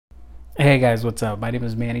Hey guys, what's up? My name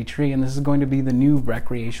is Manny Tree, and this is going to be the new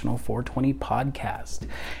Recreational 420 podcast.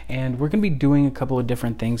 And we're going to be doing a couple of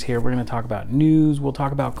different things here. We're going to talk about news, we'll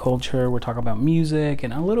talk about culture, we'll talk about music,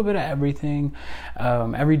 and a little bit of everything.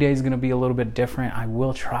 Every day is going to be a little bit different. I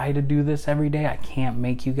will try to do this every day. I can't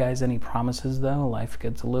make you guys any promises, though. Life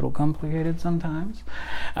gets a little complicated sometimes.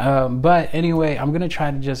 But anyway, I'm going to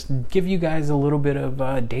try to just give you guys a little bit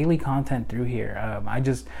of daily content through here.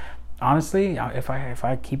 Honestly, if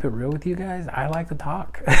I keep it real with you guys, I like to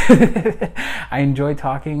talk. I enjoy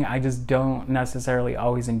talking. I just don't necessarily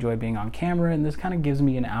always enjoy being on camera, and this kind of gives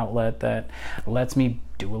me an outlet that lets me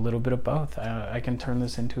do a little bit of both. I can turn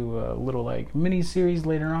this into a little like mini series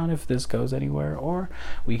later on if this goes anywhere, or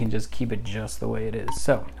we can just keep it just the way it is.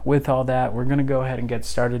 So with all that, we're gonna go ahead and get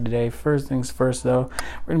started today. First things first though,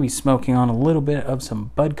 we're gonna be smoking on a little bit of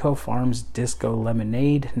some Budco Farms Disco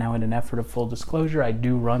Lemonade. Now, in an effort of full disclosure, I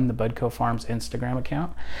do run the Budco Farms Instagram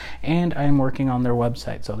account, and I am working on their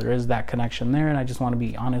website, so there is that connection there, and I just want to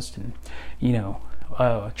be honest and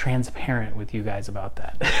transparent with you guys about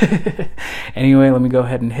that. Anyway, let me go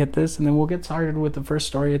ahead and hit this, and then we'll get started with the first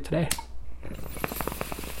story of today.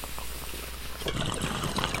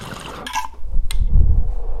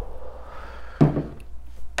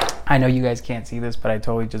 I know you guys can't see this, but I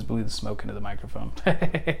totally just blew the smoke into the microphone.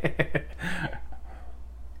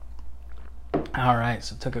 All right,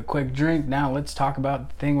 so took a quick drink. Now let's talk about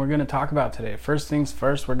the thing we're going to talk about today. First things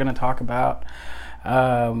first, we're going to talk about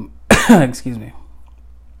excuse me.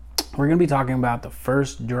 We're going to be talking about the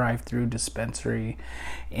first drive-through dispensary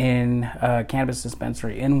cannabis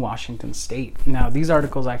dispensary in Washington State. Now, these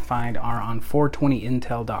articles I find are on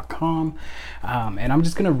 420intel.com, and I'm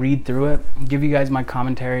just going to read through it, give you guys my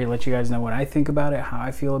commentary, let you guys know what I think about it, how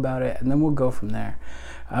I feel about it, and then we'll go from there.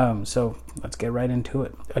 So let's get right into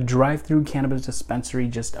it. A drive-through cannabis dispensary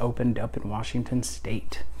just opened up in Washington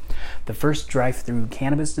State. The first drive-through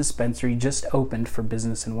cannabis dispensary just opened for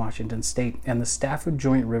business in Washington State, and the staff of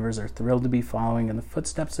Joint Rivers are thrilled to be following in the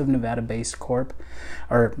footsteps of Nevada-based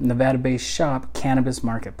shop Cannabis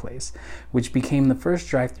Marketplace, which became the first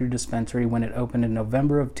drive-through dispensary when it opened in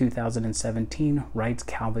November of 2017, writes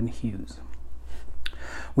Calvin Hughes.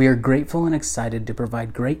 We are grateful and excited to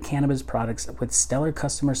provide great cannabis products with stellar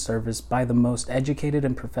customer service by the most educated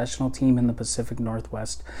and professional team in the Pacific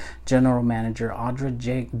Northwest, General Manager Audra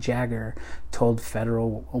Jagger told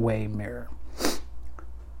Federal Way Mirror.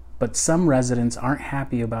 But some residents aren't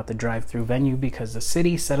happy about the drive-through venue because the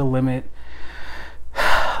city set a limit.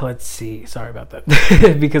 Sorry about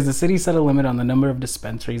that. Because the city set a limit on the number of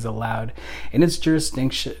dispensaries allowed in its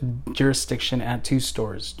jurisdiction at 2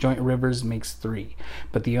 stores. Joint Rivers makes 3,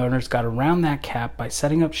 but the owners got around that cap by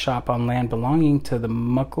setting up shop on land belonging to the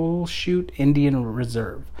Muckleshoot Indian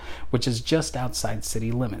Reserve, which is just outside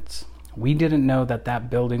city limits. We didn't know that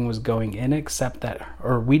building was going in except that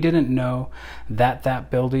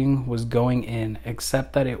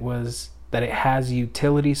it has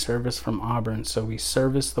utility service from Auburn, so we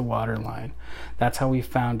service the water line. That's how we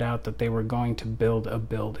found out that they were going to build a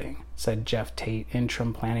building, said Jeff Tate,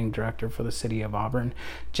 interim planning director for the city of Auburn.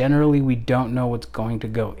 Generally, we don't know what's going to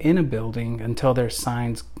go in a building until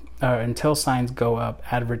signs go up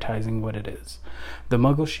advertising what it is. The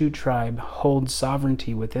Muckleshoot tribe holds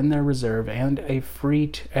sovereignty within their reserve and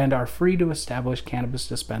are free to establish cannabis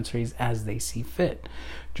dispensaries as they see fit.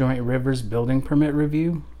 Joint Rivers building permit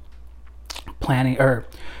review,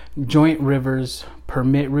 Joint Rivers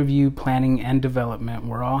permit review, planning, and development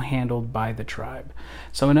were all handled by the tribe.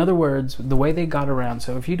 So in other words, the way they got around,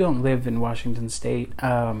 so if you don't live in Washington State,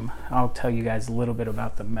 I'll tell you guys a little bit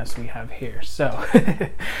about the mess we have here. So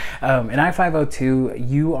in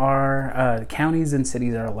I-502, counties and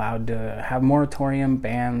cities are allowed to have moratorium,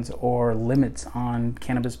 bans, or limits on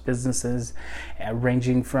cannabis businesses,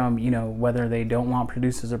 ranging from, whether they don't want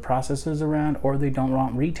producers or processors around, or they don't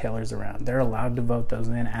want retailers around. They're allowed to vote those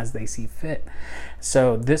in as they see fit.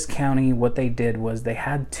 So this county, what they did was they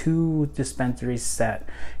had 2 dispensaries set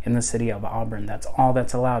in the city of Auburn. That's all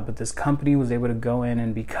that's allowed. But this company was able to go in,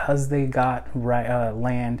 and because they got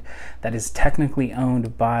land that is technically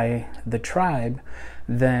owned by the tribe,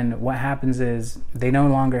 then what happens is they no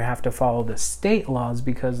longer have to follow the state laws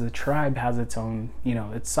because the tribe has its own,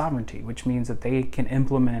 its sovereignty, which means that they can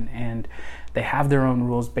implement and they have their own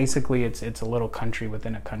rules. Basically, it's a little country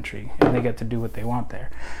within a country, and they get to do what they want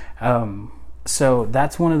there. So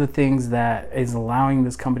that's one of the things that is allowing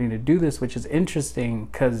this company to do this, which is interesting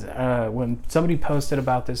because when somebody posted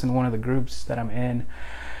about this in one of the groups that I'm in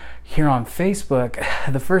here on Facebook,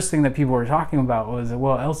 the first thing that people were talking about was,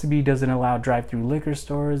 well, LCB doesn't allow drive-through liquor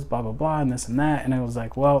stores, blah, blah, blah, and this and that. And I was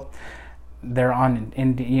like, well, they're on,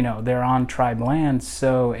 they're on tribe land,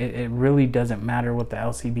 so it really doesn't matter what the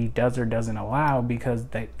LCB does or doesn't allow, because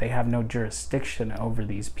they have no jurisdiction over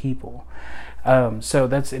these people. So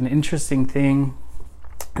that's an interesting thing.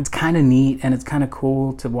 It's kind of neat, and it's kind of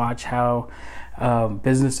cool to watch how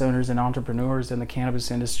business owners and entrepreneurs in the cannabis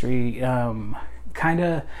industry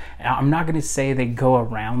I'm not going to say they go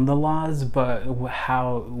around the laws, but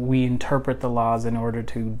how we interpret the laws in order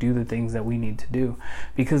to do the things that we need to do,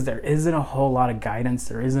 because there isn't a whole lot of guidance.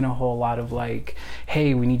 There isn't a whole lot of like,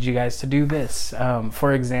 hey, we need you guys to do this.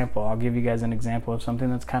 For example, I'll give you guys an example of something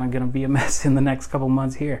that's kind of going to be a mess in the next couple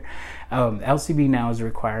months here. LCB now is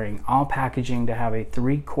requiring all packaging to have a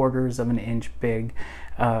 3/4 of an inch big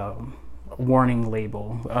warning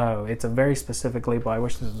label. It's a very specific label. I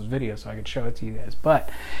wish this was video so I could show it to you guys, but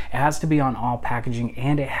it has to be on all packaging,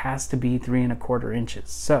 and it has to be 3¼ inches.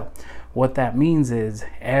 So what that means is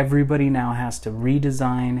everybody now has to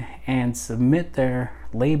redesign and submit their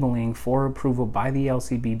labeling for approval by the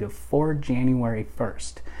LCB before January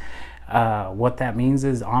 1st. What that means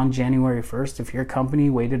is on January 1st, if your company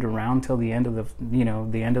waited around till the end of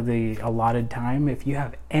the allotted time, if you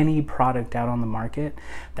have any product out on the market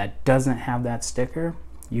that doesn't have that sticker,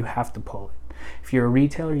 you have to pull it. If you're a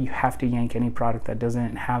retailer, you have to yank any product that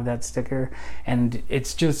doesn't have that sticker. And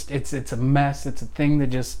it's a mess. It's a thing that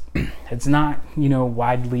just, it's not,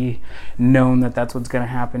 widely known that that's what's going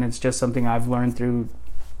to happen. It's just something I've learned through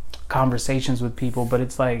conversations with people, but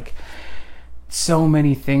it's like, so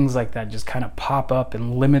many things like that just kind of pop up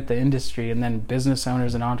and limit the industry, and then business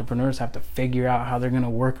owners and entrepreneurs have to figure out how they're going to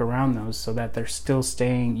work around those so that they're still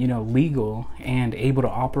staying, legal and able to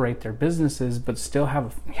operate their businesses, but still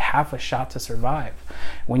have half a shot to survive.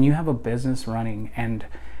 When you have a business running, and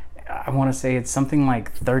I want to say it's something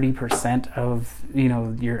like 30% of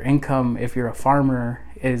your income, if you're a farmer,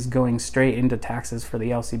 is going straight into taxes for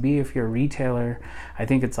the LCB. If you're a retailer, I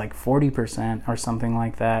think it's like 40% or something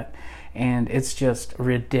like that. And it's just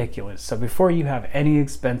ridiculous. So before you have any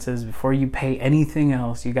expenses, before you pay anything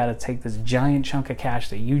else, you got to take this giant chunk of cash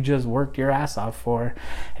that you just worked your ass off for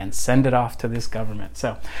and send it off to this government.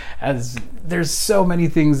 So as there's so many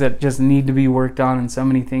things that just need to be worked on, and so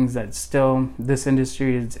many things that still, this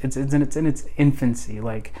industry it's in its infancy.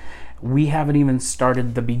 Like, we haven't even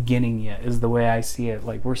started the beginning yet, is the way I see it.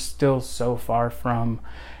 Like, we're still so far from,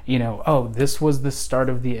 this was the start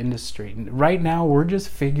of the industry. Right now, we're just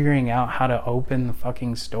figuring out how to open the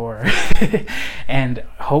fucking store. And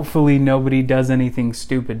hopefully nobody does anything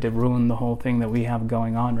stupid to ruin the whole thing that we have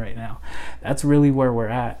going on right now. That's really where we're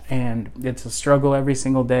at. And it's a struggle every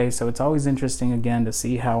single day. So it's always interesting, again, to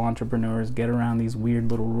see how entrepreneurs get around these weird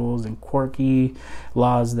little rules and quirky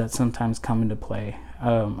laws that sometimes come into play.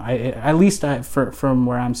 From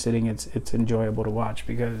where I'm sitting, it's enjoyable to watch,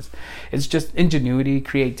 because it's just ingenuity,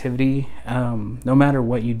 creativity. No matter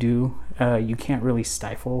what you do, you can't really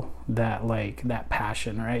stifle that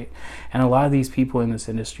passion, right? And a lot of these people in this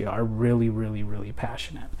industry are really, really, really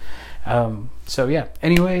passionate. So yeah,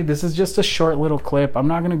 anyway, this is just a short little clip. I'm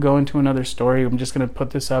not going to go into another story. I'm just going to put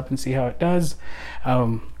this up and see how it does.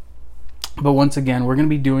 But once again, we're going to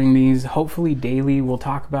be doing these hopefully daily. We'll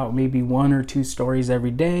talk about maybe 1 or 2 stories every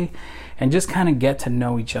day, and just kind of get to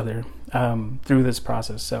know each other through this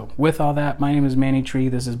process. So with all that, my name is Manny Tree.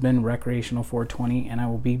 This has been Recreational 420, and I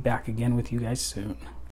will be back again with you guys soon.